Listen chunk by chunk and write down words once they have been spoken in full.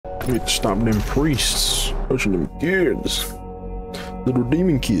Need to stop them priests pushing them kids. Little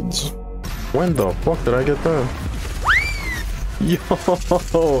demon kids. When the fuck did I get that? Yo!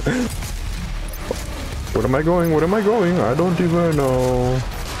 Where am I going? Where am I going? I don't even know.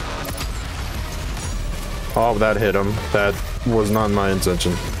 Oh, that hit him. That was not my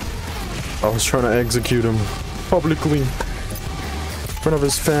intention. I was trying to execute him publicly in front of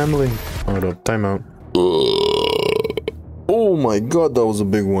his family. Hold up, timeout. Oh my god, that was a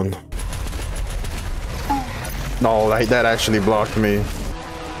big one. No, that actually blocked me.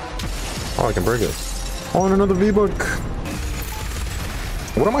 Oh, I can break it. Oh, and another V-Buck.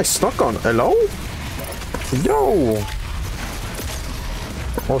 What am I stuck on? Hello? Yo!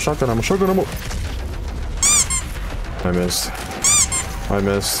 Oh, shotgun ammo, shotgun ammo. I missed. I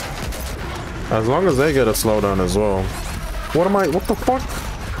missed. As long as they get a slowdown as well. What am I? What the fuck?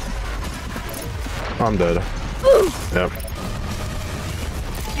 I'm dead. Yep.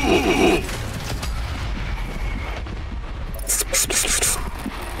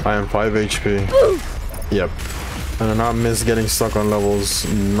 I am 5 HP. Yep. And I not miss getting stuck on levels.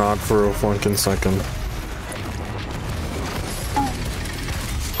 Not for a fucking second.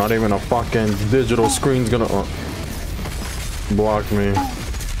 Not even a fucking digital screen's gonna block me.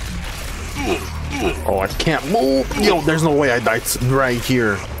 Oh, I can't move. Yo, there's no way I died right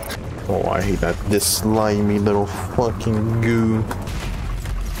here. Oh, I hate that. This slimy little fucking goo.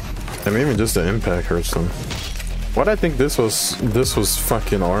 And even just the impact hurts them. What I think this was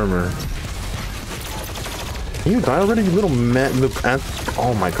fucking armor. Can you die already, you little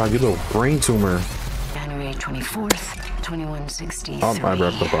oh my god, you little brain tumor. January 24th, 2163. Oh, I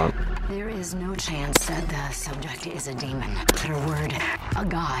wrapped the bot. There is no chance that the subject is a demon, but a word, a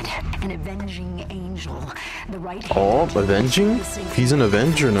god, an avenging angel. The right. Oh, avenging? He's an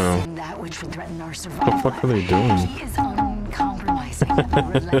avenger now. That which would threaten our survival. What the fuck are they doing? He is uncompromising,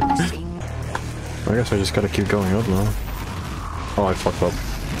 relentless. I guess I just gotta keep going up now. Oh, I fucked up.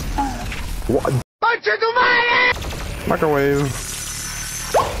 What? Microwave.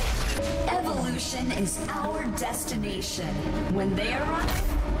 Evolution is our destination. When they arrive,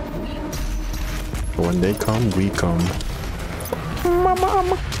 when they come, we come.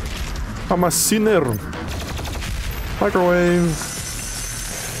 Mama, I'm a sinner. Microwave.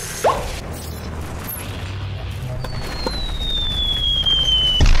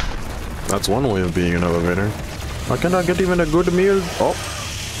 That's one way of being an elevator. I cannot get even a good meal. Oh.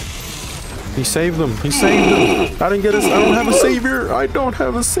 He saved them. He saved them. I didn't get I don't have a savior. I don't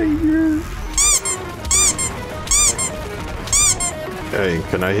have a savior. Hey,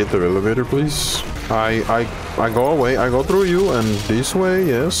 can I hit the elevator, please? I go away. I go through you and this way.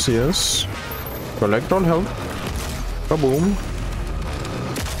 Yes, yes. Collect all health. Kaboom.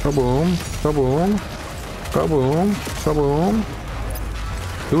 Kaboom. Kaboom. Kaboom. Kaboom.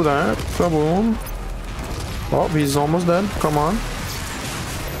 Do that. Kaboom. Oh, he's almost dead. Come on.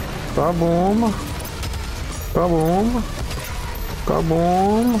 Kaboom. Kaboom.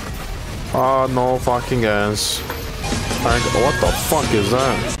 Kaboom. Ah, no fucking gas. What the fuck is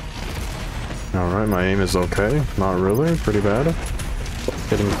that? Alright, my aim is okay. Not really. Pretty bad.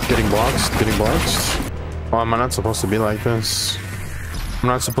 Getting blocks. Getting blocks. Oh, am I not supposed to be like this? I'm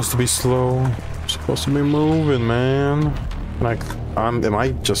not supposed to be slow. I'm supposed to be moving, man. Like, am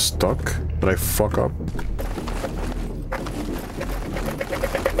I just stuck? Did I fuck up?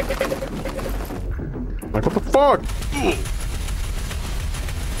 Like, what the fuck?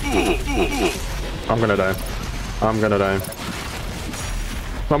 I'm gonna die. I'm gonna die.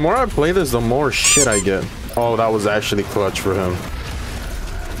 The more I play this, the more shit I get. Oh, that was actually clutch for him.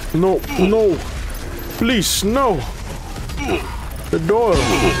 No, no. Please, no. The door.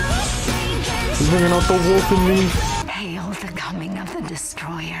 He's bringing out the wolf in me. Hail the coming of the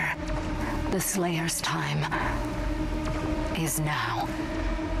destroyer. The Slayer's time is now.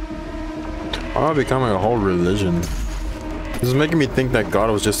 I'm becoming a whole religion. This is making me think that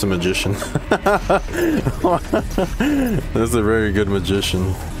God was just a magician. That's a very good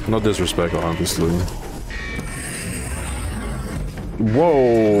magician. No disrespect, obviously.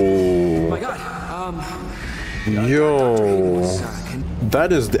 Whoa. Oh my god. Yo.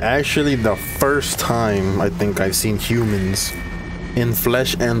 That is actually the first time I think I've seen humans in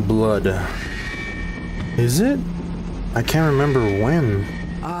flesh and blood. Is it? I can't remember when.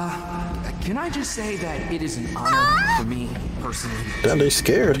 Can I just say that it is an honor for me, personally. Damn, they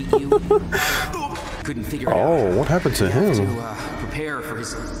scared. Couldn't figure it out. Oh, what happened to him? To prepare for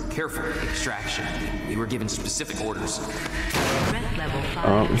his careful extraction. We were given specific orders. Threat level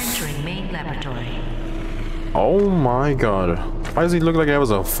 5 entering main laboratory. Oh my god. Why does he look like he has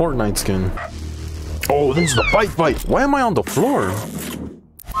a Fortnite skin? Oh, this is the fight. Why am I on the floor?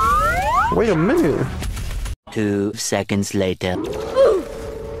 Wait a minute. 2 seconds later.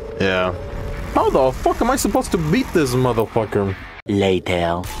 Yeah. How the fuck am I supposed to beat this motherfucker?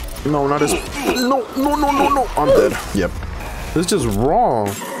 Later. No, not as. No. I'm dead. Yep. This is just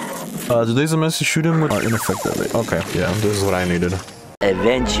wrong. Today's a message. Shoot him with ineffectively. Okay, yeah, this is what I needed.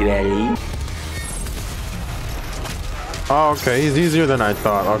 Eventually. Oh, okay, he's easier than I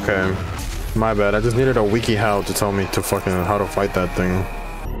thought. Okay. My bad. I just needed a wiki how to tell me to fucking how to fight that thing.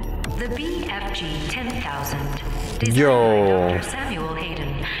 The BFG 10,000. Yo. Dr. Samuel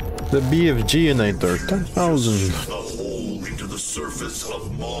Hayden. The BFG Inator 10,000. Into the surface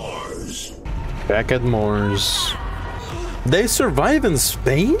of Mars. Back at Mars. They survive in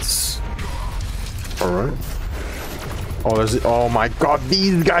space? Alright. Oh, there's. Oh my god,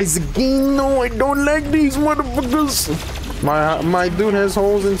 these guys again. No, I don't like these motherfuckers. My dude has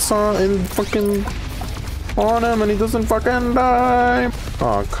holes in fucking on him and he doesn't fucking die.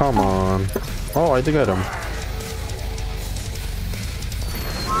 Oh, come on. Oh, I think I got him.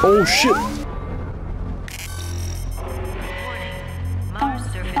 Oh shit. Warning. Mars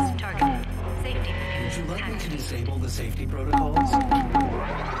surface targeted. Safety Would you measures like me to activated. disable the safety protocols?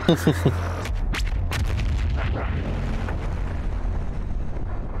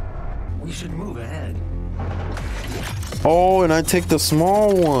 We should move ahead. Oh, and I take the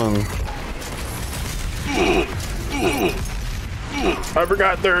small one. I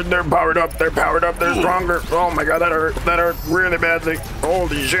forgot they're powered up. They're powered up. They're stronger. Oh my god, that hurt. That hurt really badly.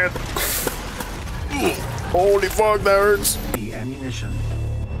 Holy shit. Holy fuck, that hurts. The ammunition.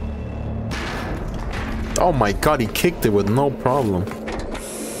 Oh my god, he kicked it with no problem.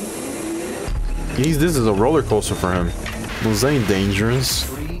 This is a roller coaster for him. Those ain't dangerous.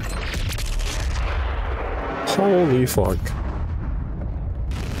 Holy fuck.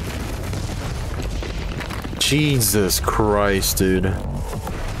 Jesus Christ, dude.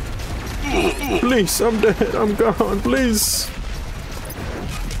 Please, I'm dead. I'm gone. Please.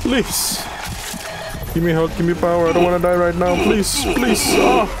 Please. Give me help. Give me power. I don't want to die right now. Please. Please.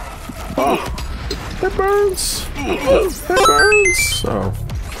 Oh. It burns. It burns. Oh.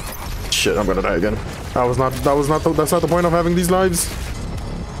 Shit, I'm gonna die again. That's not the point of having these lives.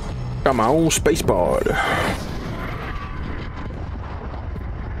 Got my own space pod.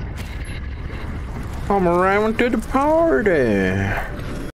 I'm around to the party.